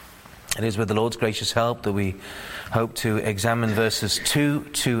It is with the Lord's gracious help that we hope to examine verses 2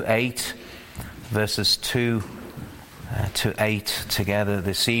 to 8, verses 2 to 8 together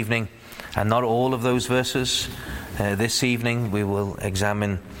this evening. And not all of those verses this evening. We will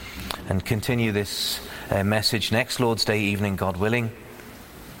examine and continue this message next Lord's Day evening, God willing.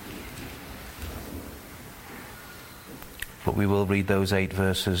 But we will read those 8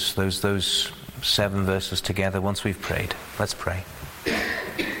 verses, those 7 verses together once we've prayed. Let's pray.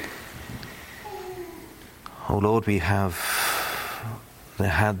 Oh Lord, we have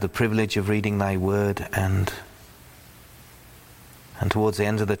had the privilege of reading thy word, and towards the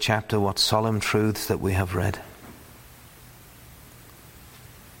end of the chapter, what solemn truths that we have read.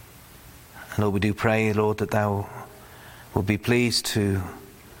 And Lord, we do pray, Lord, that thou will be pleased to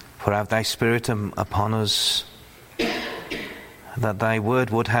pour out thy Spirit upon us, that thy word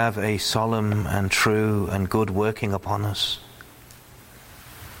would have a solemn and true and good working upon us.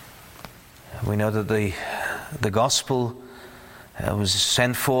 We know that the gospel was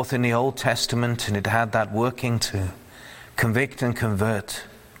sent forth in the Old Testament, and it had that working to convict and convert.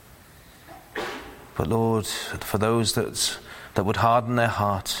 But Lord, for those that would harden their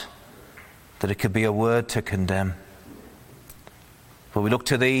heart, that it could be a word to condemn. But we look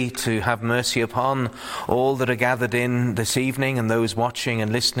to thee to have mercy upon all that are gathered in this evening and those watching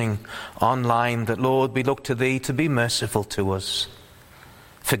and listening online, that Lord, we look to thee to be merciful to us.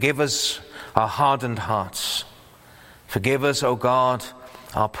 Forgive us our hardened hearts. Forgive us, O God,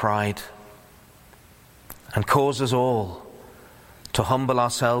 our pride. And cause us all to humble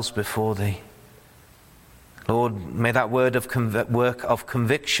ourselves before thee. Lord, may that word of work of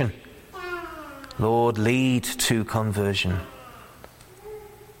conviction, Lord, lead to conversion.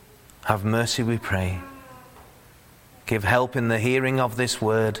 Have mercy, we pray. Give help in the hearing of this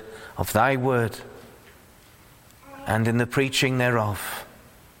word, of thy word, and in the preaching thereof.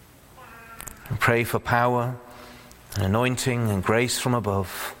 And pray for power and anointing and grace from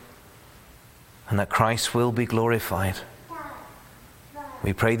above, and that Christ will be glorified.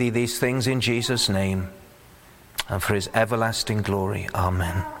 We pray thee these things in Jesus' name, and for his everlasting glory.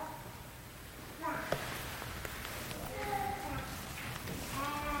 Amen.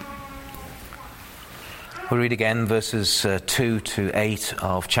 We'll read again verses 2 to 8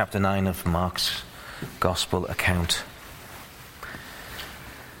 of chapter 9 of Mark's Gospel account.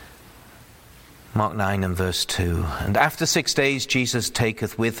 Mark 9 and verse 2. And after 6 days Jesus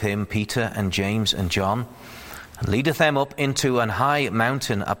taketh with him Peter and James and John, and leadeth them up into an high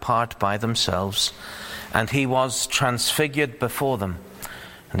mountain apart by themselves, and he was transfigured before them.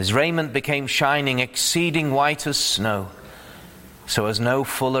 And his raiment became shining, exceeding white as snow, so as no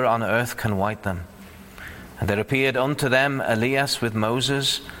fuller on earth can white them. And there appeared unto them Elias with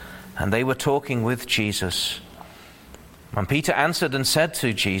Moses, and they were talking with Jesus. And Peter answered and said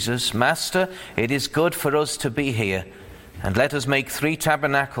to Jesus, Master, it is good for us to be here, and let us make 3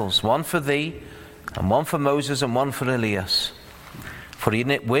 tabernacles, one for thee, and one for Moses, and one for Elias. For he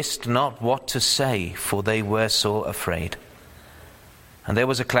wist not what to say, for they were so afraid. And there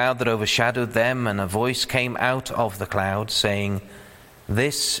was a cloud that overshadowed them, and a voice came out of the cloud, saying,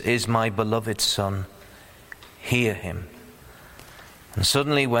 This is my beloved Son, hear him. And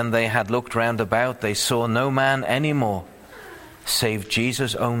suddenly when they had looked round about, they saw no man any more, save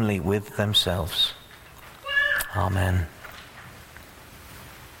Jesus only with themselves. Amen.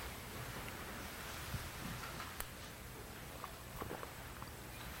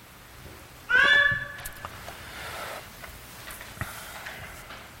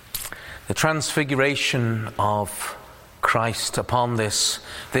 The transfiguration of Christ upon this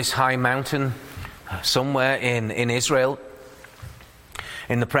high mountain, somewhere in Israel,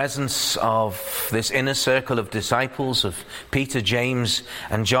 in the presence of this inner circle of disciples of Peter, James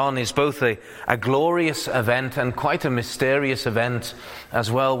and John, is both a glorious event and quite a mysterious event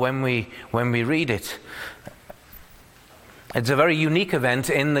as well when we read it. It's a very unique event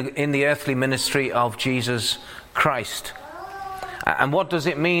in the earthly ministry of Jesus Christ. And what does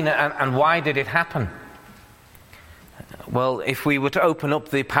it mean, and why did it happen? Well, if we were to open up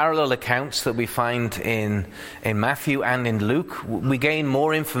the parallel accounts that we find in Matthew and in Luke, we gain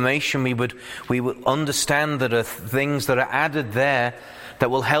more information. We would understand that are things that are added there that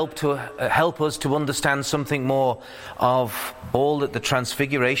will help us to understand something more of all that the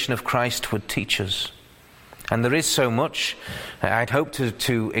transfiguration of Christ would teach us. And there is so much. I'd hope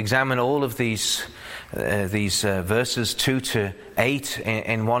to examine all of these verses 2 to 8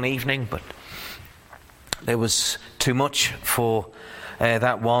 in one evening, but there was too much for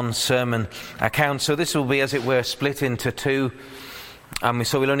that one sermon account. So this will be, as it were, split into 2.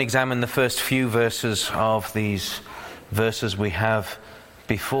 So we'll only examine the first few verses of these verses we have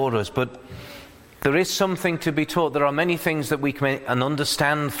before us. But there is something to be taught. There are many things that we can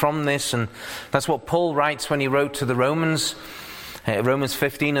understand from this, and that's what Paul writes when he wrote to the Romans. Romans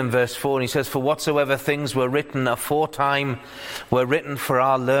 15 and verse 4, and he says, "For whatsoever things were written aforetime were written for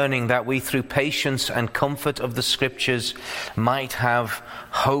our learning, that we through patience and comfort of the Scriptures might have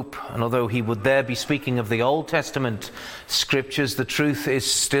hope." And although he would there be speaking of the Old Testament Scriptures, the truth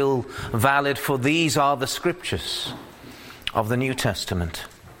is still valid, for these are the Scriptures of the New Testament.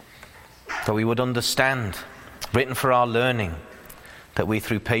 That we would understand, written for our learning, that we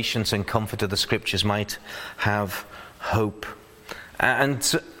through patience and comfort of the Scriptures might have hope. And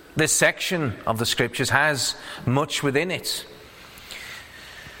this section of the Scriptures has much within it.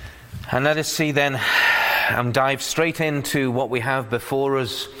 And let us see then and dive straight into what we have before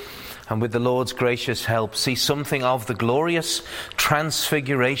us, and with the Lord's gracious help, see something of the glorious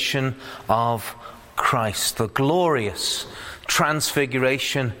transfiguration of Christ. The glorious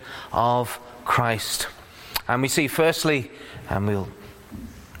transfiguration of Christ. And we see firstly, and we'll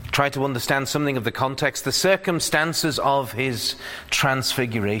try to understand something of the context, the circumstances of his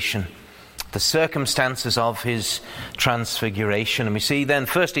transfiguration. The circumstances of his transfiguration. And we see then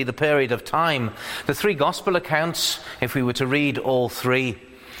firstly the period of time. The three gospel accounts, if we were to read all three,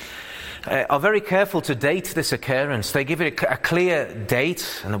 are very careful to date this occurrence. They give it a clear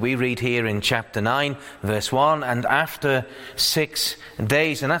date, and we read here in chapter 9, verse 1, and after 6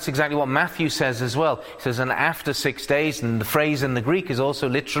 days. And that's exactly what Matthew says as well. He says, and after 6 days, and the phrase in the Greek is also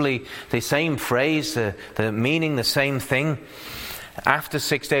literally the same phrase, the meaning the same thing. After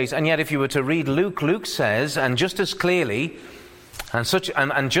 6 days. And yet if you were to read Luke, Luke says, and just as clearly,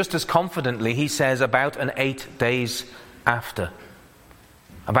 and just as confidently, he says about an 8 days after.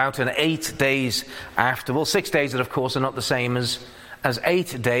 About an 8 days after. Well, 6 days, of course, are not the same as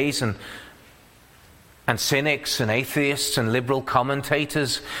 8 days. And cynics and atheists and liberal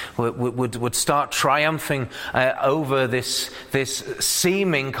commentators would start triumphing over this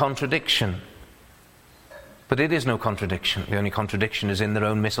seeming contradiction. But it is no contradiction. The only contradiction is in their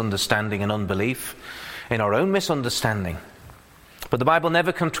own misunderstanding and unbelief, in our own misunderstanding. But the Bible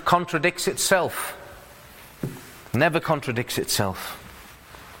never contradicts itself. Never contradicts itself.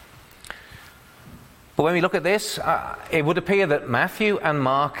 But when we look at this, it would appear that Matthew and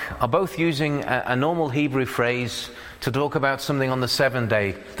Mark are both using a normal Hebrew phrase to talk about something on the seventh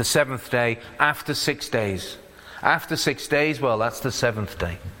day, after 6 days. After 6 days, well, that's the seventh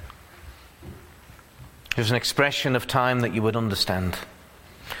day. There's an expression of time that you would understand.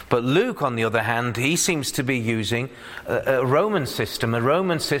 But Luke, on the other hand, he seems to be using a Roman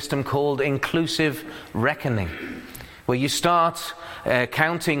system called inclusive reckoning, where you start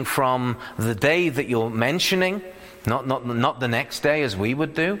counting from the day that you're mentioning, not the next day as we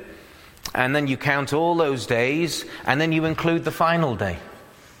would do, and then you count all those days, and then you include the final day.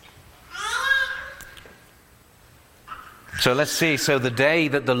 So let's see. So the day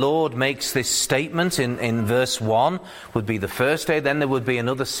that the Lord makes this statement in verse 1 would be the first day. Then there would be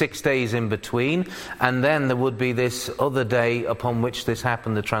another 6 days in between. And then there would be this other day upon which this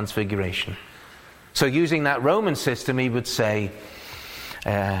happened, the transfiguration. So using that Roman system, he would say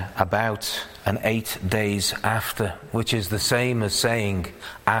about an 8 days after, which is the same as saying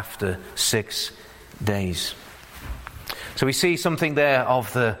after 6 days. So we see something there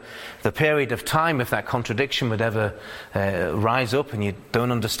of the period of time. If that contradiction would ever rise up and you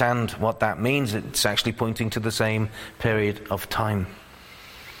don't understand what that means, it's actually pointing to the same period of time.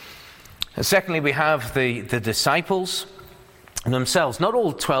 And secondly, we have the disciples themselves. Not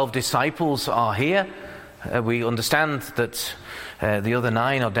all 12 disciples are here. We understand that the other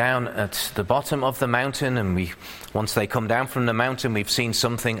 9 are down at the bottom of the mountain, and once they come down from the mountain, we've seen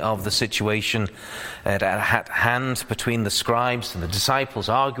something of the situation at hand between the scribes and the disciples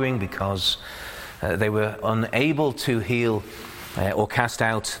arguing because they were unable to heal or cast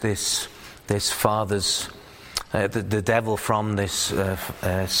out this father's the devil from this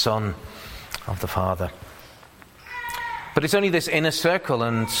son of the father. But it's only this inner circle,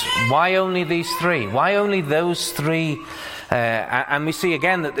 and why only these 3? Why only those 3? And we see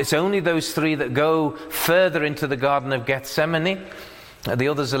again that it's only those 3 that go further into the Garden of Gethsemane. The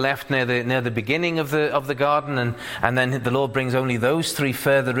others are left near the beginning of the garden, and then the Lord brings only those 3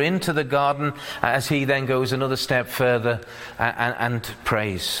 further into the garden as he then goes another step further and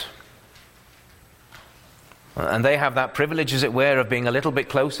prays. And they have that privilege, as it were, of being a little bit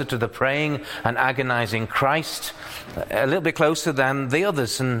closer to the praying and agonizing Christ, a little bit closer than the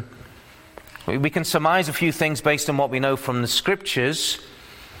others. And we can surmise a few things based on what we know from the Scriptures.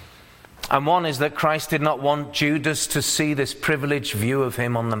 And one is that Christ did not want Judas to see this privileged view of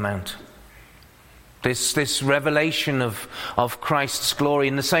him on the mount. This revelation of Christ's glory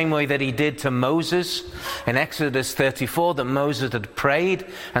in the same way that he did to Moses in Exodus 34, that Moses had prayed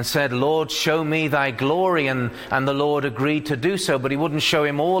and said, Lord, show me thy glory, and the Lord agreed to do so, but he wouldn't show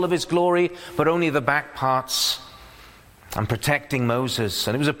him all of his glory, but only the back parts, and protecting Moses.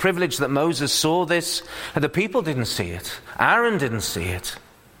 And it was a privilege that Moses saw this, and the people didn't see it. Aaron didn't see it.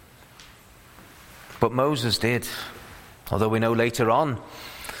 But Moses did. Although we know later on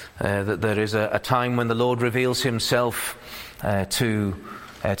that there is a time when the Lord reveals himself to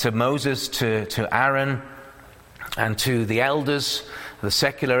Moses, to Aaron, and to the elders, the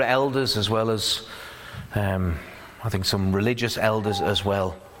secular elders, as well as I think some religious elders as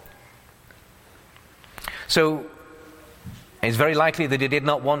well. So it's very likely that he did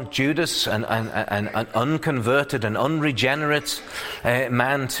not want Judas, an unconverted and unregenerate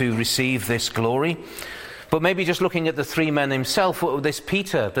man, to receive this glory. But maybe just looking at the three men himself, this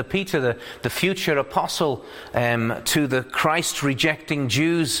Peter, the future apostle to the Christ-rejecting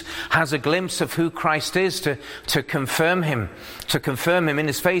Jews, has a glimpse of who Christ is to confirm him in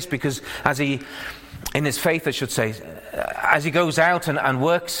his faith, because as he goes out and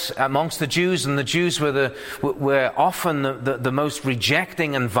works amongst the Jews, and the Jews were often the most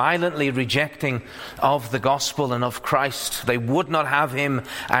rejecting and violently rejecting of the gospel and of Christ. They would not have him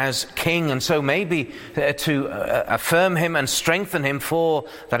as king, and so maybe to affirm him and strengthen him for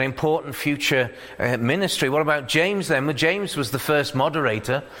that important future ministry. What about James then? Well, James was the first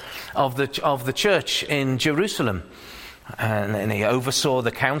moderator of the church in Jerusalem, and he oversaw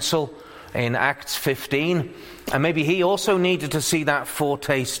the council in Acts 15, and maybe he also needed to see that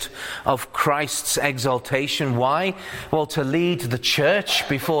foretaste of Christ's exaltation. Why? Well, to lead the church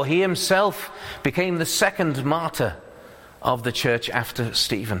before he himself became the second martyr of the church after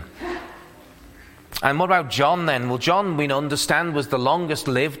Stephen. And what about John then? Well, John, we understand, was the longest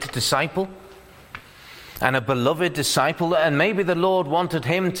lived disciple and a beloved disciple, and maybe the Lord wanted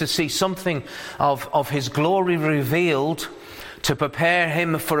him to see something of his glory revealed to prepare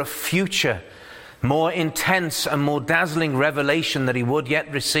him for a future, more intense and more dazzling revelation that he would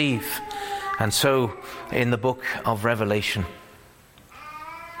yet receive. And so, in the book of Revelation.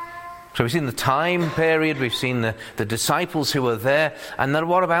 So we've seen the time period, we've seen the disciples who were there, and then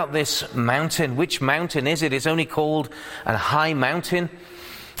what about this mountain? Which mountain is it? It's only called a high mountain,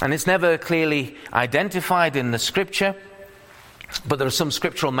 and it's never clearly identified in the scripture. But there are some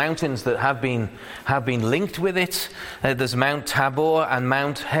scriptural mountains that have been linked with it. There's Mount Tabor and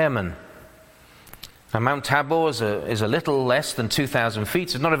Mount Hermon. Now, Mount Tabor is a little less than 2,000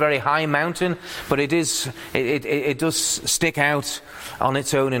 feet. It's not a very high mountain, but it does stick out on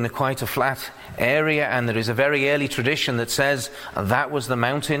its own in quite a flat area. And there is a very early tradition that says that was the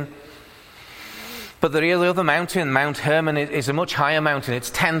mountain. But the other mountain, Mount Hermon, is a much higher mountain. It's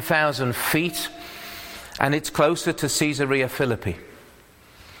 10,000 feet. And it's closer to Caesarea Philippi.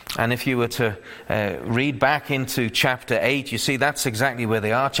 And if you were to read back into chapter 8, you see that's exactly where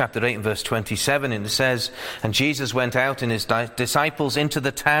they are. Chapter 8 and verse 27, and it says, "And Jesus went out and his disciples into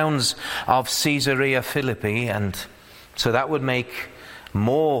the towns of Caesarea Philippi." And so that would make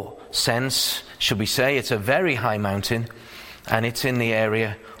more sense, should we say. It's a very high mountain, and it's in the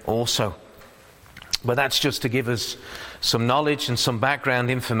area also. But that's just to give us some knowledge and some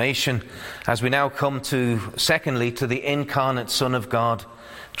background information as we now come to, secondly, to the incarnate Son of God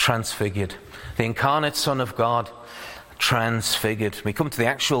transfigured. The incarnate Son of God transfigured. We come to the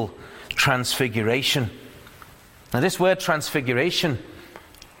actual transfiguration. Now, this word transfiguration,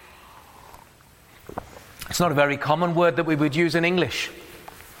 it's not a very common word that we would use in English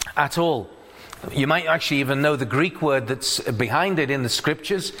at all. You might actually even know the Greek word that's behind it in the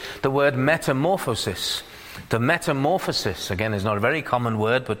scriptures, the word metamorphosis. The metamorphosis, again, is not a very common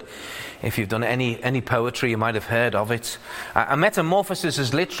word, but if you've done any poetry, you might have heard of it. A metamorphosis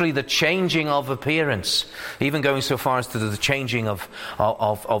is literally the changing of appearance, even going so far as to the changing of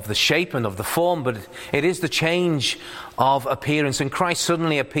the shape and of the form, but it is the change of appearance. And Christ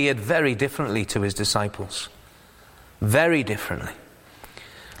suddenly appeared very differently to his disciples. Very differently.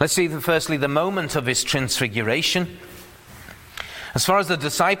 Let's see, firstly, the moment of his transfiguration. As far as the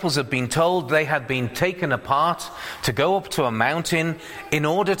disciples have been told, they had been taken apart to go up to a mountain in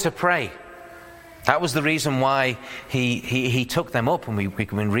order to pray. That was the reason why he took them up, and we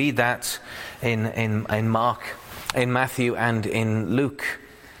can read that in Mark, in Matthew, and in Luke.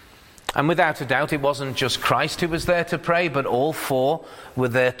 And without a doubt, it wasn't just Christ who was there to pray, but all four were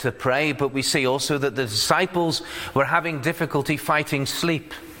there to pray. But we see also that the disciples were having difficulty fighting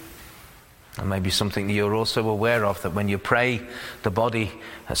sleep. And maybe something you're also aware of, that when you pray, the body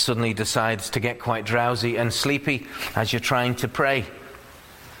suddenly decides to get quite drowsy and sleepy as you're trying to pray.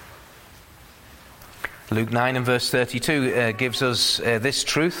 Luke 9 and verse 32 gives us this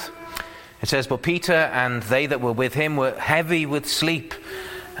truth. It says, "But Peter and they that were with him were heavy with sleep,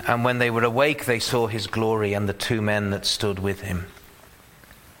 and when they were awake they saw his glory and the two men that stood with him."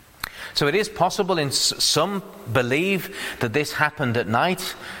 So it is possible, and some believe that this happened at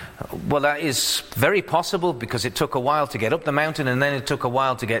night. Well, that is very possible because it took a while to get up the mountain and then it took a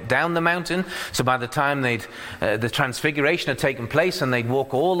while to get down the mountain. So by the time the transfiguration had taken place and they'd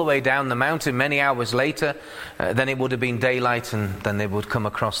walk all the way down the mountain many hours later, then it would have been daylight, and then they would come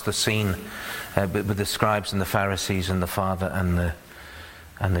across the scene with the scribes and the Pharisees and the father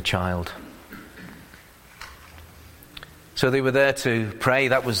and the child. So they were there to pray.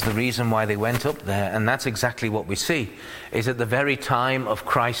 That was the reason why they went up there. And that's exactly what we see, is at the very time of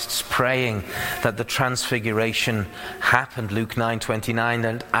Christ's praying that the transfiguration happened. Luke 9:29,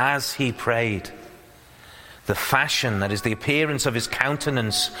 "And as he prayed, the fashion," that is the appearance of his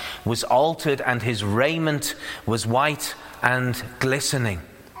countenance, "was altered, and his raiment was white and glistening."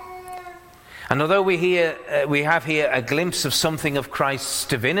 And although we have here a glimpse of something of Christ's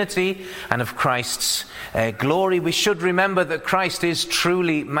divinity and of Christ's glory, we should remember that Christ is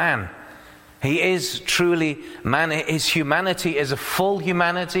truly man. He is truly man. His humanity is a full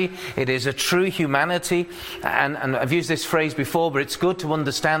humanity. It is a true humanity. And I've used this phrase before, but it's good to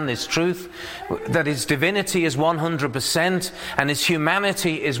understand this truth, that his divinity is 100% and his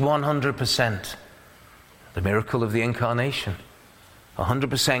humanity is 100%. The miracle of the incarnation.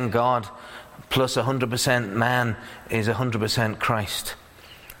 100% God plus 100% man is 100% Christ.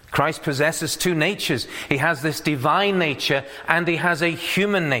 Christ possesses two natures. He has this divine nature and he has a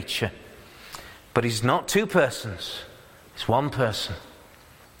human nature. But he's not two persons. He's one person.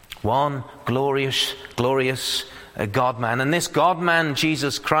 One glorious God-man. And this God-man,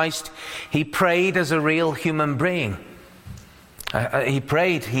 Jesus Christ, he prayed as a real human being. He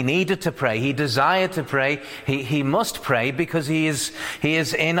prayed. He needed to pray. He desired to pray. He must pray because he is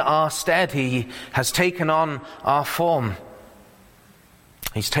in our stead. He has taken on our form.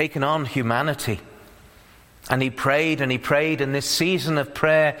 He's taken on humanity. And he prayed and he prayed, and this season of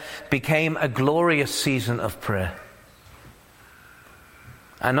prayer became a glorious season of prayer.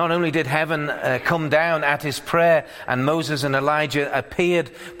 And not only did heaven come down at his prayer and Moses and Elijah appeared,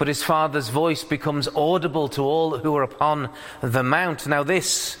 but his Father's voice becomes audible to all who are upon the mount. Now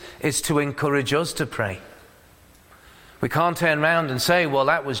this is to encourage us to pray. We can't turn around and say, well,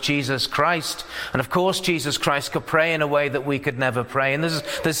 that was Jesus Christ. And of course Jesus Christ could pray in a way that we could never pray. And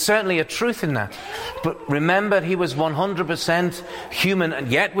there's certainly a truth in that. But remember, he was 100% human and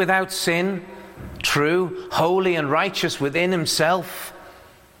yet without sin, true, holy and righteous within himself.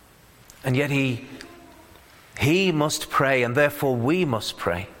 And yet he must pray, and therefore we must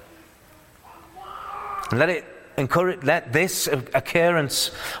pray. And let this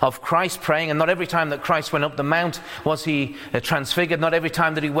occurrence of Christ praying, and not every time that Christ went up the mount was he transfigured, not every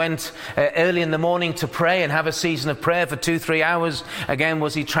time that he went early in the morning to pray and have a season of prayer for 2-3 hours, again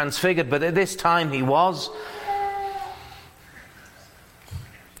was he transfigured, but at this time he was.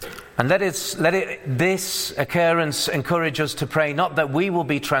 And let this occurrence encourage us to pray, not that we will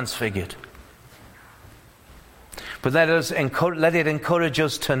be transfigured, but let it encourage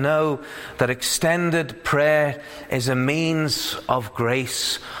us to know that extended prayer is a means of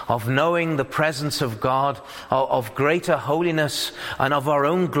grace, of knowing the presence of God, of greater holiness, and of our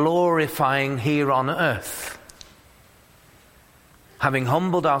own glorifying here on earth. Having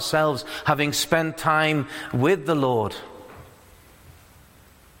humbled ourselves, having spent time with the Lord.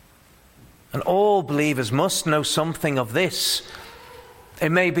 And all believers must know something of this.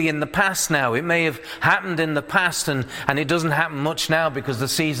 It may be in the past now. It may have happened in the past, and it doesn't happen much now because the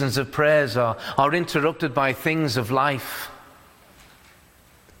seasons of prayers are interrupted by things of life.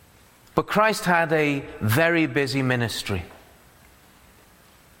 But Christ had a very busy ministry.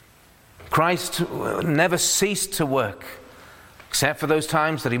 Christ never ceased to work, except for those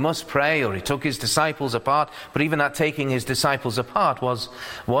times that he must pray or he took his disciples apart. But even that taking his disciples apart was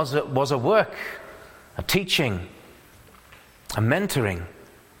a work, a teaching, a mentoring.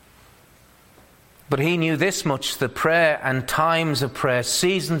 But he knew this much, that prayer and times of prayer,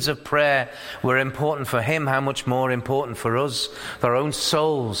 seasons of prayer were important for him. How much more important for us? Our own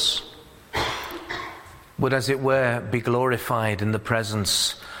souls would, as it were, be glorified in the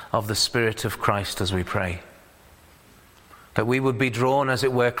presence of the Spirit of Christ as we pray. That we would be drawn, as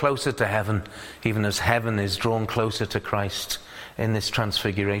it were, closer to heaven, even as heaven is drawn closer to Christ in this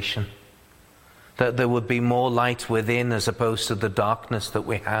transfiguration. That there would be more light within as opposed to the darkness that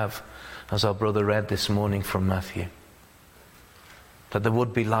we have, as our brother read this morning from Matthew. That there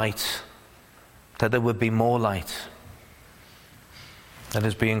would be light, that there would be more light. Let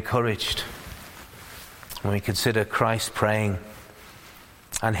us be encouraged when we consider Christ praying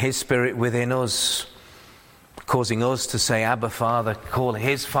and his Spirit within us, causing us to say, Abba, Father, call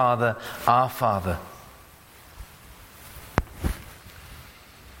his Father our Father.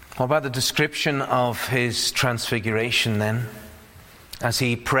 What about the description of his transfiguration then? As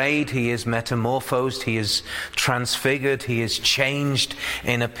he prayed, he is metamorphosed, he is transfigured, he is changed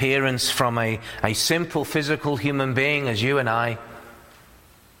in appearance from a simple physical human being as you and I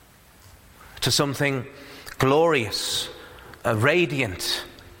to something glorious, radiant,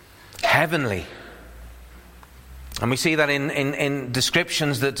 heavenly. And we see that in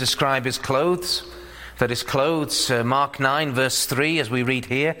descriptions that describe his clothes. That his clothes, Mark 9 verse 3, as we read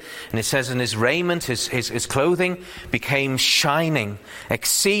here, and it says, in his raiment, his clothing became shining,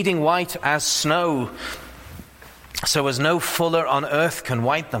 exceeding white as snow, so as no fuller on earth can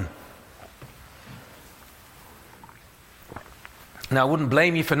white them. Now, I wouldn't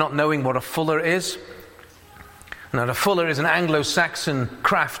blame you for not knowing what a fuller is. Now, the fuller is an Anglo-Saxon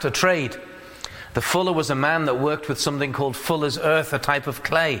craft, a trade. The fuller was a man that worked with something called fuller's earth, a type of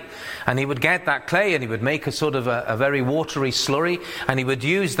clay. And he would get that clay and he would make a sort of a very watery slurry, and he would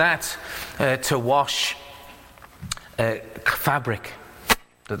use that to wash fabric.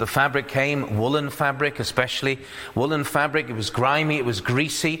 The fabric came, woolen fabric especially. Woolen fabric, it was grimy, it was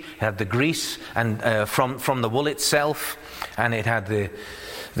greasy. It had the grease and from the wool itself, and it had the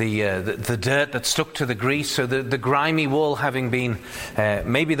dirt that stuck to the grease. So the grimy wool having been,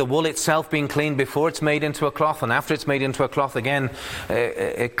 maybe the wool itself being cleaned before it's made into a cloth, and after it's made into a cloth again,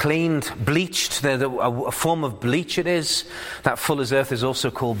 cleaned, bleached. A form of bleach it is. That fuller's earth is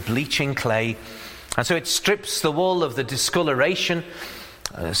also called bleaching clay. And so it strips the wool of the discoloration,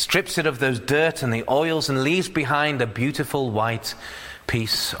 strips it of those dirt and the oils, and leaves behind a beautiful white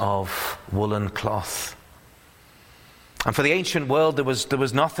piece of woolen cloth. And for the ancient world, there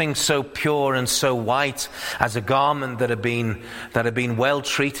was nothing so pure and so white as a garment that had been well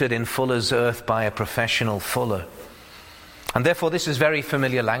treated in fuller's earth by a professional fuller. And therefore, this is very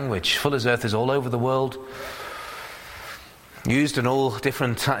familiar language. Fuller's earth is all over the world, used in all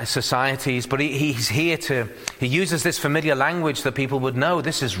different societies. But he uses this familiar language that people would know.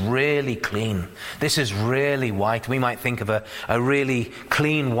 This is really clean. This is really white. We might think of a really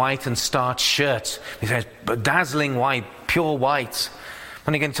clean white and starched shirt. He says dazzling white, pure white.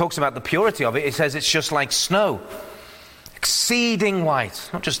 When again talks about the purity of it, it says it's just like snow. Exceeding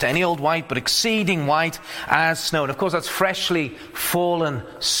white. Not just any old white, but exceeding white as snow. And of course that's freshly fallen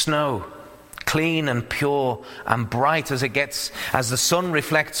snow. Clean and pure and bright as it gets, as the sun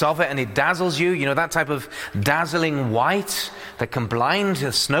reflects off it and it dazzles you. You know, that type of dazzling white that can blind,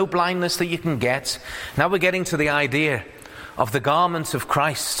 the snow blindness that you can get. Now we're getting to the idea of the garment of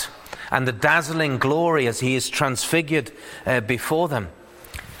Christ and the dazzling glory as he is transfigured before them.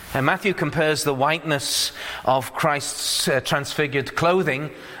 And Matthew compares the whiteness of Christ's transfigured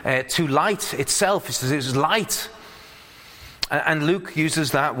clothing to light itself. He says it was light. And Luke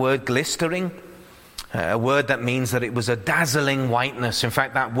uses that word glistering, a word that means that it was a dazzling whiteness. In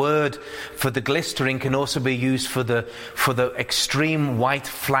fact, that word for the glistering can also be used for the extreme white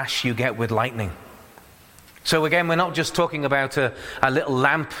flash you get with lightning. So again, we're not just talking about a little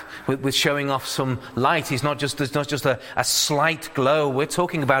lamp with showing off some light. It's not just a slight glow. We're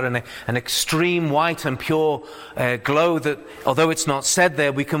talking about an extreme white and pure glow that, although it's not said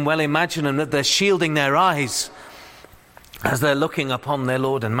there, we can well imagine them that they're shielding their eyes as they're looking upon their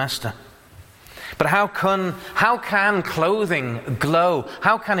Lord and Master. But how can clothing glow?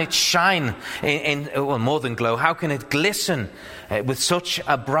 How can it shine well, more than glow? How can it glisten with such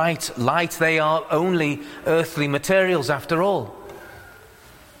a bright light? They are only earthly materials after all.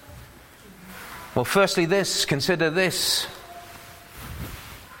 Well, firstly consider this.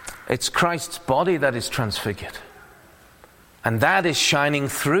 It's Christ's body that is transfigured. And that is shining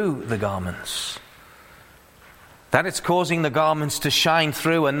through the garments. That it's causing the garments to shine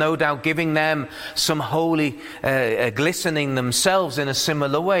through, and no doubt giving them some holy glistening themselves in a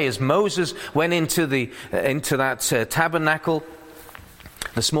similar way. As Moses went into that tabernacle,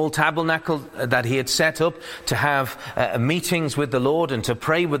 the small tabernacle that he had set up to have meetings with the Lord and to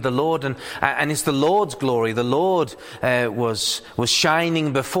pray with the Lord, and it's the Lord's glory. The Lord was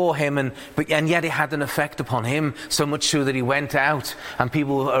shining before him, and yet it had an effect upon him, so much so that he went out, and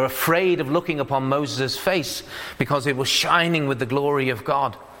people are afraid of looking upon Moses' face because it was shining with the glory of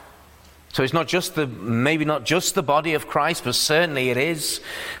God. So it's maybe not just the body of Christ, but certainly it is,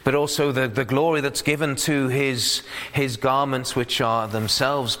 but also the glory that's given to his garments, which are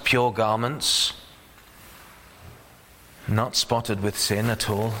themselves pure garments, not spotted with sin at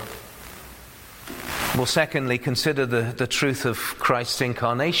all. Well, secondly, consider the truth of Christ's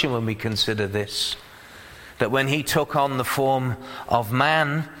incarnation when we consider this. that when he took on the form of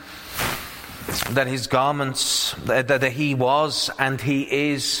man, that his garments, that he was and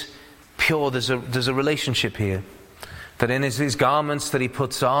he is pure. There's a relationship here. That in his garments that he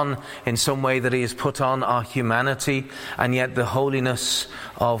puts on, in some way that he has put on our humanity, and yet the holiness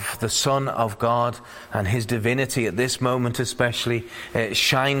of the Son of God and his divinity at this moment especially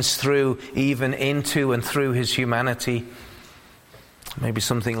shines through even into and through his humanity. Maybe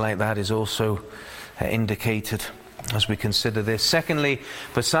something like that is also indicated as we consider this. Secondly,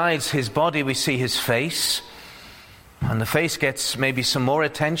 besides his body, we see his face. And the face gets maybe some more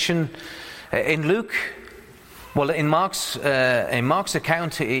attention. In Luke, in Mark's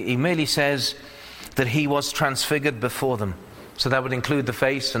account, he merely says that he was transfigured before them. So that would include the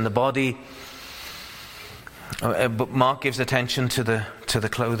face and the body. But Mark gives attention to the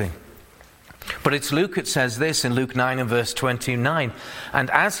clothing. But it's Luke, it says this in Luke 9 and verse 29. And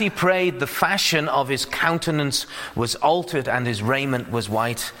as he prayed, the fashion of his countenance was altered, and his raiment was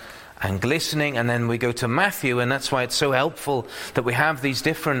white and glistening. And then we go to Matthew, and that's why it's so helpful that we have these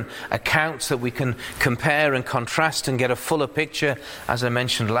different accounts that we can compare and contrast and get a fuller picture, as I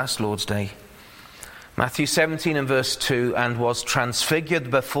mentioned last Lord's Day. Matthew 17 and verse 2, and was transfigured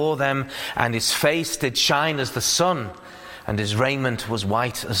before them, and his face did shine as the sun, and his raiment was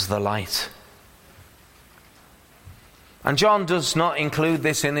white as the light. And John does not include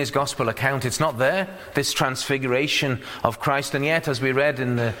this in his gospel account. It's not there, this transfiguration of Christ. And yet, as we read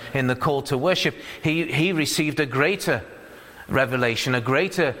in the call to worship, he received a greater revelation, a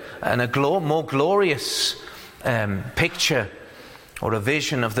greater and more glorious picture or a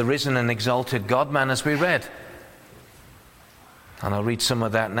vision of the risen and exalted God-man, as we read. And I'll read some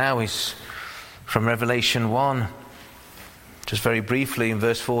of that now. It's from Revelation 1. Just very briefly, in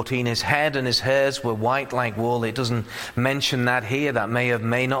verse 14, his head and his hairs were white like wool. It doesn't mention that here. That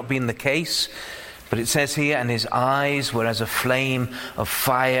may not been the case. But it says here, and his eyes were as a flame of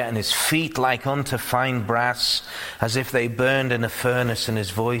fire, and his feet like unto fine brass, as if they burned in a furnace, and his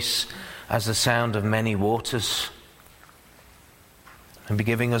voice as the sound of many waters. And be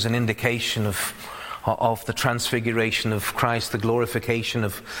giving us an indication of the transfiguration of Christ, the glorification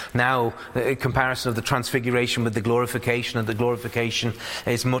of now, the comparison of the transfiguration with the glorification, and the glorification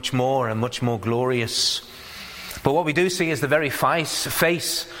is much more and much more glorious. But what we do see is the very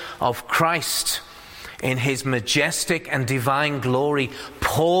face of Christ in his majestic and divine glory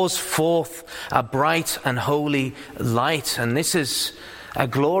pours forth a bright and holy light. And this is a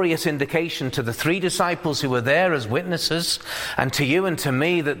glorious indication to the 3 disciples who were there as witnesses, and to you and to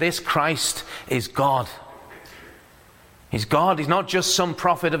me, that this Christ is God. He's God. He's not just some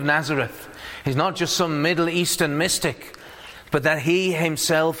prophet of Nazareth. He's not just some Middle Eastern mystic, but that he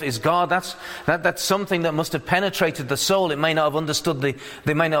himself is God. That's something that must have penetrated the soul. It may not have understood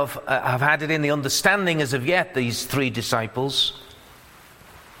they may not have had it in the understanding as of yet, these 3 disciples.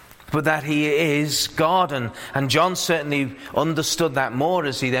 But that he is God, and John certainly understood that more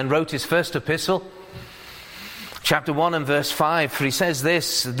as he then wrote his first epistle. Chapter 1 and verse 5, for he says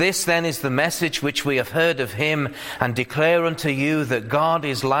this then is the message which we have heard of him, and declare unto you that God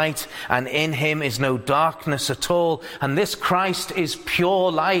is light, and in him is no darkness at all. And this Christ is pure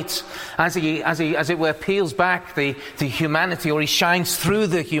light, as it were peels back the humanity, or he shines through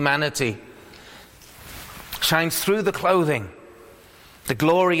the humanity, shines through the clothing. The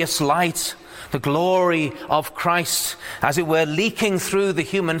glorious light, the glory of Christ, as it were, leaking through the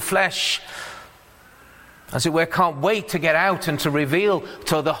human flesh, as it were, can't wait to get out and to reveal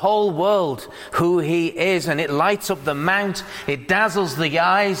to the whole world who he is. And it lights up the mount, it dazzles the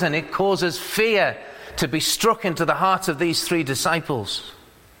eyes, and it causes fear to be struck into the hearts of these 3 disciples.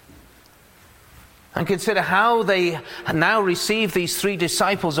 And consider how they now receive, these 3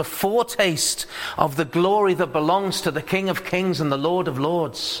 disciples, a foretaste of the glory that belongs to the King of Kings and the Lord of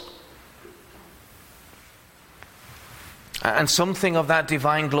Lords. And something of that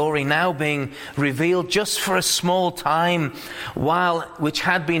divine glory now being revealed just for a small time, which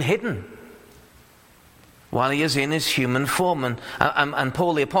had been hidden while he is in his human form. And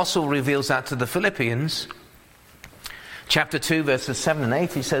Paul the Apostle reveals that to the Philippians. Chapter 2, verses 7 and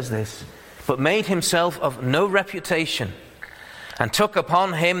 8, he says this, but made himself of no reputation, and took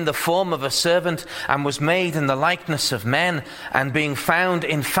upon him the form of a servant, and was made in the likeness of men. And being found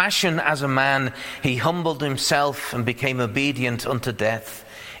in fashion as a man, he humbled himself and became obedient unto death,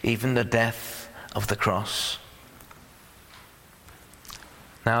 even the death of the cross.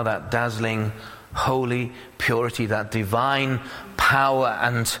 Now that dazzling, holy purity, that divine power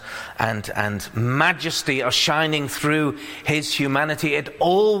and majesty are shining through his humanity. It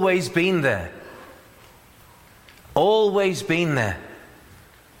always been there. Always been there.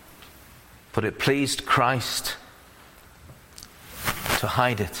 But it pleased Christ to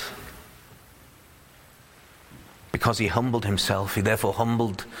hide it. Because he humbled himself, he therefore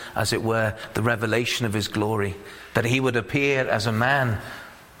humbled, as it were, the revelation of his glory, that he would appear as a man,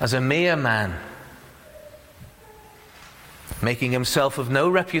 as a mere man, making himself of no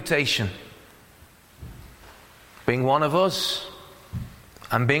reputation, being one of us,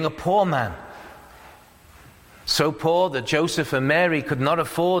 and being a poor man. So poor that Joseph and Mary could not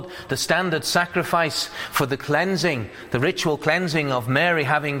afford the standard sacrifice for the cleansing, the ritual cleansing of Mary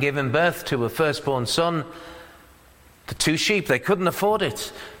having given birth to a firstborn son. The 2 sheep, they couldn't afford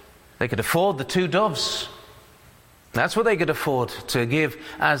it. They could afford the 2 doves. That's what they could afford to give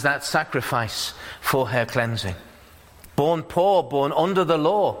as that sacrifice for her cleansing. Born poor, born under the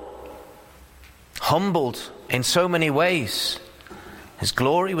law, humbled in so many ways. His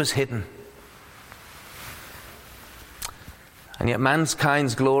glory was hidden. And yet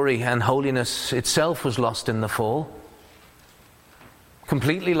mankind's glory and holiness itself was lost in the fall.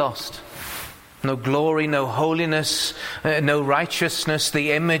 Completely lost. No glory, no holiness, no righteousness,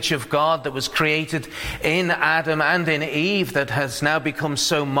 the image of God that was created in Adam and in Eve that has now become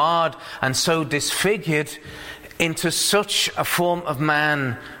so marred and so disfigured. Into such a form of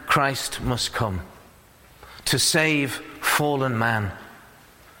man, Christ must come to save fallen man.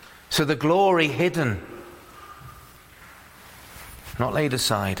 So the glory hidden, not laid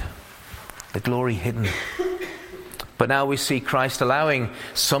aside, the glory hidden. But now we see Christ allowing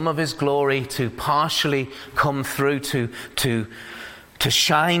some of his glory to partially come through, to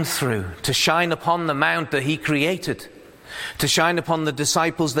shine through, to shine upon the mount that he created, to shine upon the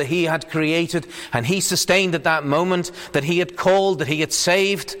disciples that he had created and he sustained at that moment, that he had called, that he had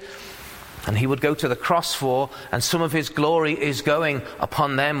saved, and he would go to the cross for, and some of his glory is going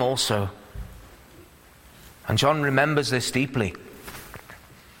upon them also. And John remembers this deeply.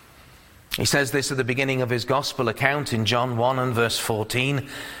 He says this at the beginning of his gospel account in John 1 and verse 14.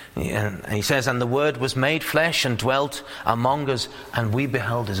 And he says, "And the Word was made flesh and dwelt among us, and we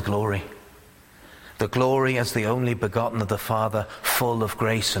beheld his glory. The glory as the only begotten of the Father, full of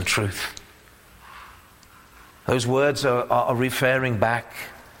grace and truth." Those words are referring back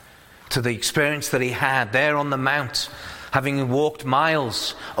to the experience that he had there on the mount, having walked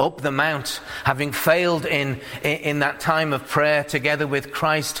miles up the mount, having failed in that time of prayer together with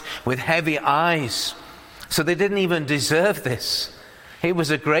Christ with heavy eyes. So they didn't even deserve this. It was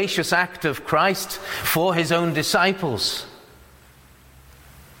a gracious act of Christ for his own disciples.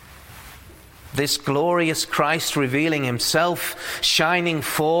 This glorious Christ revealing himself, shining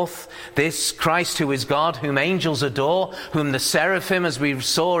forth, this Christ who is God, whom angels adore, whom the seraphim, as we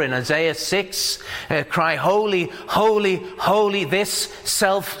saw in Isaiah 6, cry, "Holy, holy, holy," this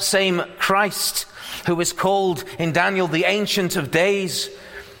self-same Christ, who is called in Daniel the Ancient of Days,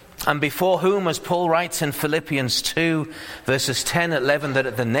 and before whom, as Paul writes in Philippians 2, verses 10 and 11, that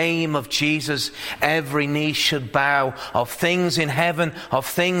at the name of Jesus every knee should bow, of things in heaven, of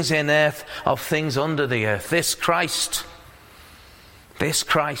things in earth, of things under the earth. This Christ.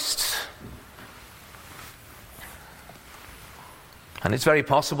 And it's very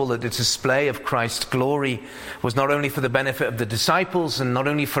possible that the display of Christ's glory was not only for the benefit of the disciples and not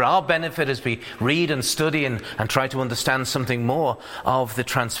only for our benefit as we read and study and try to understand something more of the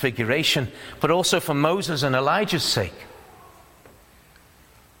transfiguration, but also for Moses and Elijah's sake.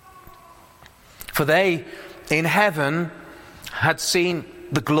 For they, in heaven, had seen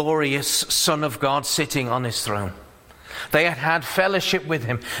the glorious Son of God sitting on his throne. They had had fellowship with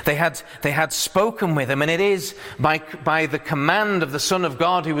him. They had spoken with him. And it is by the command of the Son of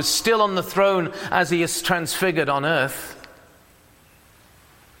God, who was still on the throne as he is transfigured on earth,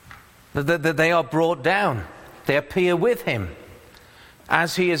 that they are brought down. They appear with him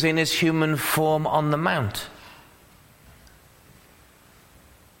as he is in his human form on the mount.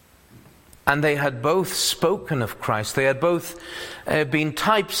 And they had both spoken of Christ. They had both been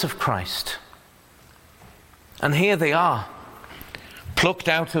types of Christ. And here they are, plucked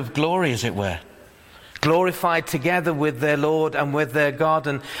out of glory, as it were, glorified together with their Lord and with their God.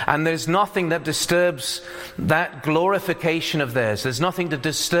 And there's nothing that disturbs that glorification of theirs. There's nothing that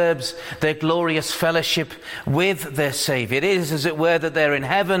disturbs their glorious fellowship with their Savior. It is, as it were, that they're in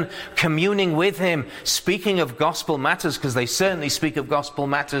heaven, communing with him, speaking of gospel matters, because they certainly speak of gospel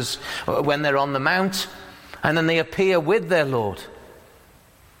matters when they're on the mount. And then they appear with their Lord.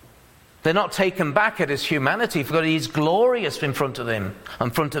 They're not taken back at his humanity, for he's glorious in front of them.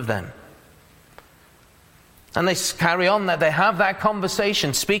 And they carry on, that they have that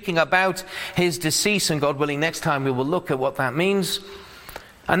conversation, speaking about his decease, and God willing, next time we will look at what that means.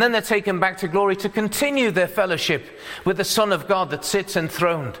 And then they're taken back to glory to continue their fellowship with the Son of God that sits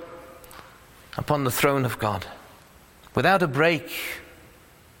enthroned. upon the throne of God, without a break,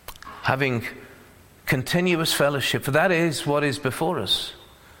 having continuous fellowship, for that is what is before us,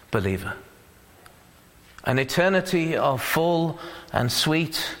 believer. An eternity of full and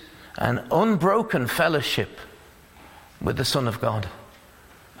sweet and unbroken fellowship with the Son of God,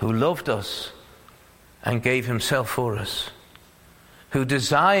 who loved us and gave himself for us, who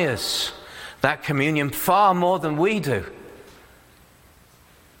desires that communion far more than we do.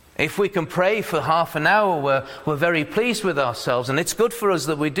 If we can pray for half an hour, we're very pleased with ourselves, and it's good for us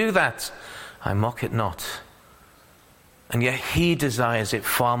that we do that. I mock it not. And yet he desires it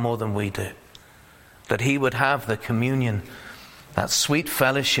far more than we do, that he would have the communion, that sweet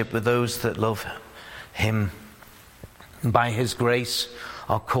fellowship with those that love him, and by his grace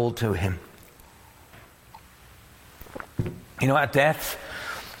are called to him. You know, at death,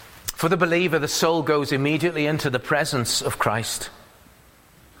 for the believer, the soul goes immediately into the presence of Christ,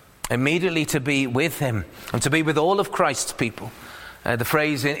 immediately to be with him and to be with all of Christ's people. The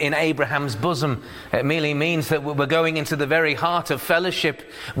phrase in Abraham's bosom merely means that we're going into the very heart of fellowship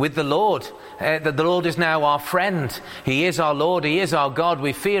with the Lord. That the Lord is now our friend. He is our Lord. He is our God.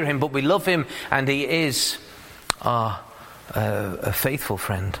 We fear him, but we love him, and he is our a faithful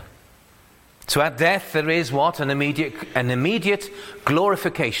friend. So at death there is what? An immediate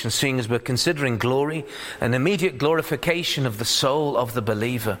glorification, seeing as we're considering glory, an immediate glorification of the soul of the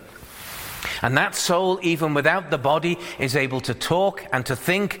believer. And that soul, even without the body, is able to talk and to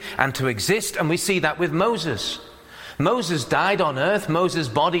think and to exist. And we see that with Moses. Moses died on earth. Moses'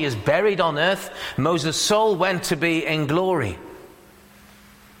 body is buried on earth. Moses' soul went to be in glory.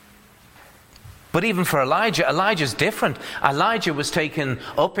 But even for Elijah, Elijah's different. Elijah was taken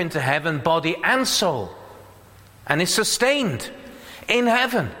up into heaven, body and soul, and is sustained in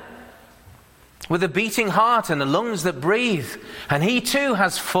heaven with a beating heart and the lungs that breathe. And he too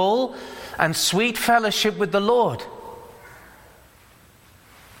has full and sweet fellowship with the Lord.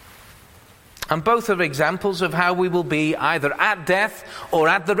 And both are examples of how we will be either at death or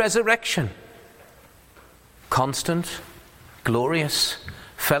at the resurrection. Constant, glorious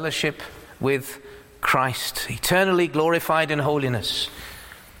fellowship with Christ, eternally glorified in holiness,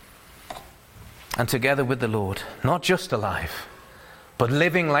 and together with the Lord, not just alive, but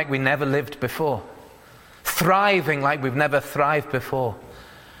living like we never lived before, thriving like we've never thrived before.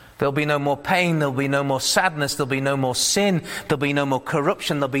 There'll be no more pain, there'll be no more sadness, there'll be no more sin, there'll be no more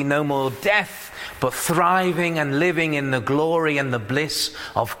corruption, there'll be no more death, but thriving and living in the glory and the bliss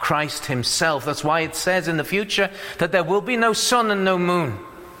of Christ himself. That's why it says in the future that there will be no sun and no moon.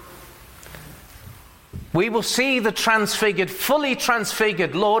 We will see the transfigured, fully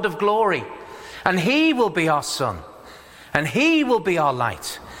transfigured Lord of glory, and he will be our sun, and he will be our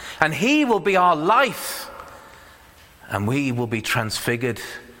light, and he will be our life, and we will be transfigured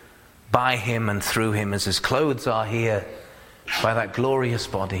by him and through him as his clothes are here by that glorious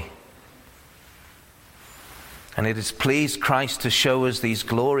body. And it has pleased Christ to show us these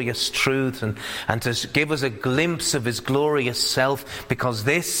glorious truths and to give us a glimpse of his glorious self, because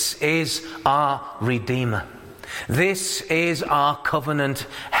this is our Redeemer. This is our covenant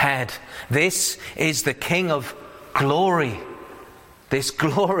head. This is the King of glory. This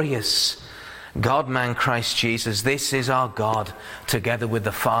glorious God-man Christ Jesus. This is our God, together with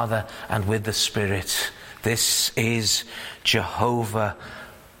the Father and with the Spirit. This is Jehovah,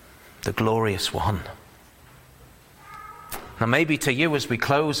 the glorious one. Now maybe to you, as we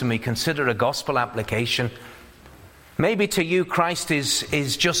close and we consider a gospel application, maybe to you Christ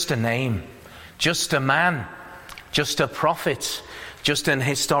is just a name, just a man, just a prophet, just an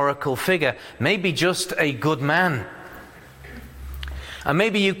historical figure, maybe just a good man. And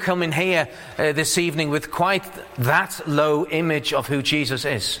maybe you come in here this evening with quite that low image of who Jesus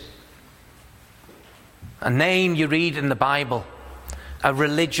is. A name you read in the Bible, a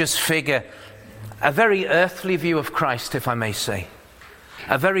religious figure, a very earthly view of Christ, if I may say.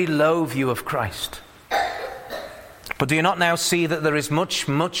 A very low view of Christ. But do you not now see that there is much,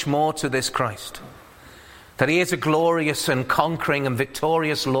 much more to this Christ? That he is a glorious and conquering and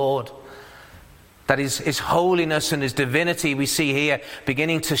victorious Lord. That his holiness and his divinity we see here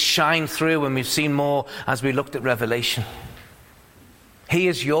beginning to shine through, and we've seen more as we looked at Revelation. He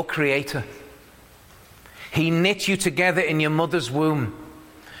is your creator. He knit you together in your mother's womb.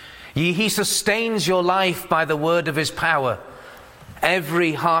 He sustains your life by the word of his power.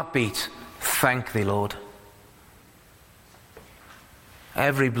 Every heartbeat, thank thee, Lord.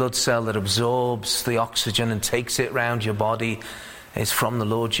 Every blood cell that absorbs the oxygen and takes it round your body is from the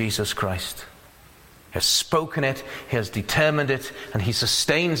Lord Jesus Christ. He has spoken it, he has determined it, and he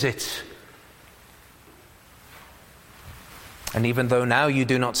sustains it. And even though now you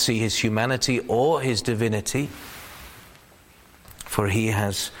do not see his humanity or his divinity, for he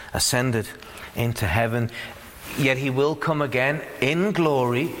has ascended into heaven, yet he will come again in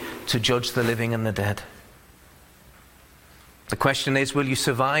glory to judge the living and the dead. The question is, will you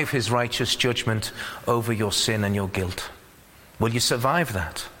survive his righteous judgment over your sin and your guilt? Will you survive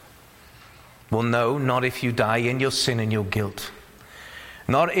that? Well, no, not if you die in your sin and your guilt.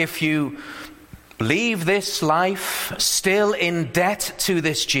 Not if you leave this life still in debt to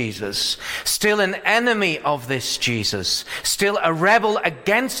this Jesus, still an enemy of this Jesus, still a rebel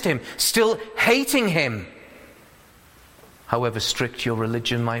against him, still hating him. However strict your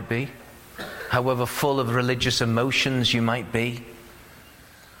religion might be, however full of religious emotions you might be,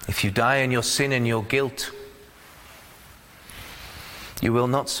 if you die in your sin and your guilt, you will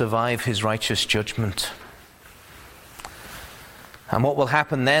not survive his righteous judgment. And what will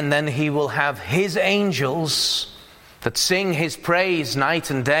happen then? Then he will have his angels that sing his praise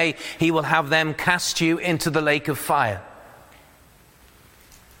night and day. He will have them cast you into the lake of fire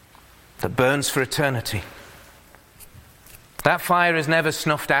that burns for eternity. That fire is never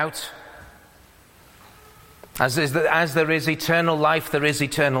snuffed out. As there is eternal life, there is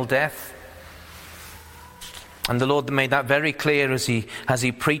eternal death. And the Lord made that very clear as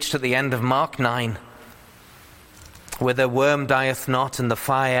he preached at the end of Mark 9. Where the worm dieth not and the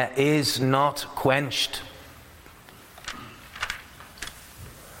fire is not quenched.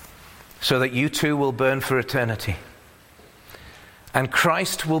 So that you too will burn for eternity. And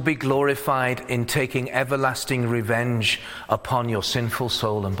Christ will be glorified in taking everlasting revenge upon your sinful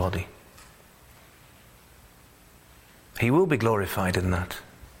soul and body. He will be glorified in that.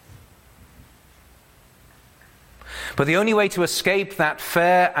 But the only way to escape that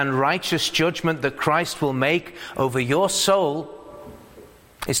fair and righteous judgment that Christ will make over your soul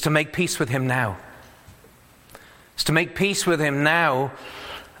is to make peace with him now. It's to make peace with him now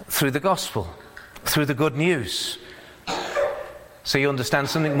through the gospel, through the good news. So you understand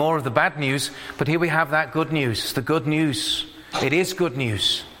something more of the bad news, but here we have that good news. The good news. It is good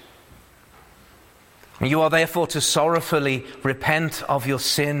news. You are therefore to sorrowfully repent of your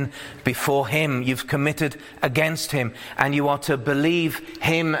sin before him you've committed against him, and you are to believe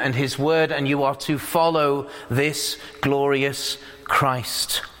him and his word, and you are to follow this glorious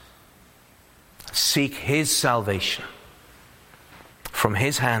Christ. Seek his salvation from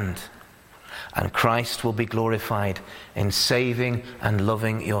his hand, and Christ will be glorified in saving and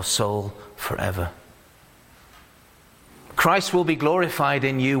loving your soul forever. Christ will be glorified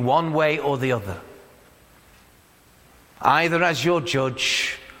in you one way or the other. Either as your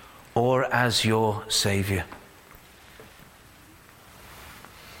judge or as your Savior.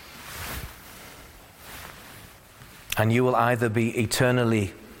 And you will either be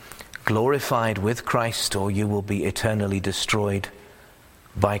eternally glorified with Christ or you will be eternally destroyed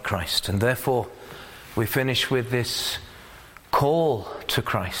by Christ. And therefore, we finish with this call to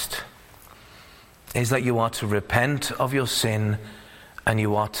Christ. Is that you are to repent of your sin and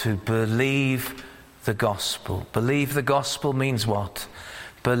you are to believe the gospel. Believe the gospel means what?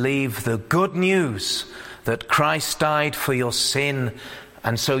 Believe the good news that Christ died for your sin,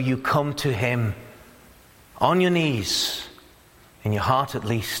 and so you come to him on your knees, in your heart at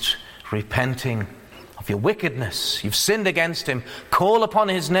least, repenting of your wickedness. You've sinned against him. Call upon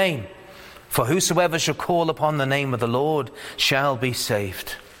his name. For whosoever shall call upon the name of the Lord shall be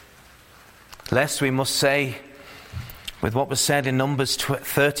saved. Lest we must say, with what was said in Numbers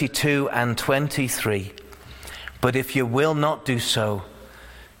 32 and 23, but if you will not do so,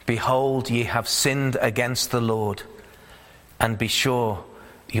 behold, ye have sinned against the Lord, and be sure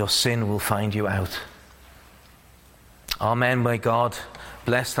your sin will find you out. Amen. May God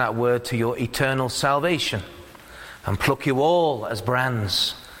bless that word to your eternal salvation and pluck you all as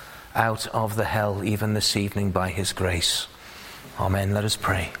brands out of the hell even this evening by his grace. Amen. Let us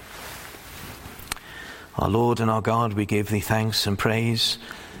pray. Our Lord and our God, we give thee thanks and praise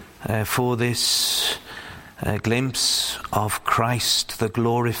for this glimpse of Christ, the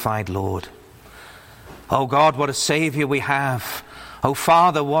glorified Lord. Oh God, what a Saviour we have. Oh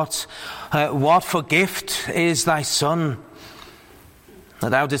Father, what for gift is thy Son,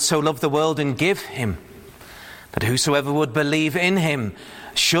 that thou didst so love the world and give him, that whosoever would believe in him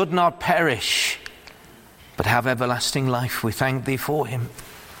should not perish, but have everlasting life. We thank thee for him.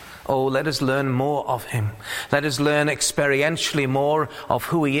 Oh, let us learn more of him. Let us learn experientially more of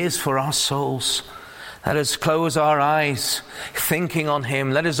who he is for our souls. Let us close our eyes thinking on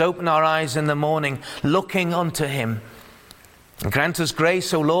him. Let us open our eyes in the morning looking unto him. And grant us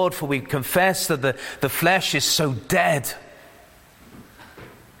grace, O Lord, for we confess that the flesh is so dead.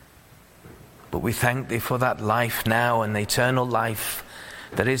 But we thank thee for that life now and the eternal life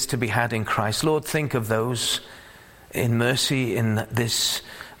that is to be had in Christ. Lord, think of those in mercy in this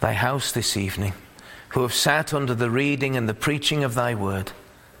thy house this evening who have sat under the reading and the preaching of thy word.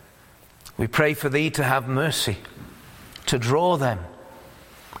 We pray for thee to have mercy, to draw them,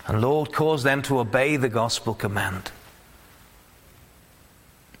 and Lord, cause them to obey the gospel command.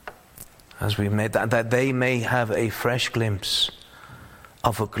 As we made that they may have a fresh glimpse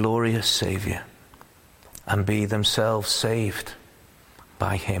of a glorious Saviour and be themselves saved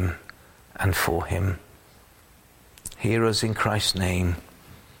by him and for him. Hear us in Christ's name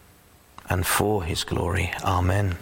and for his glory. Amen.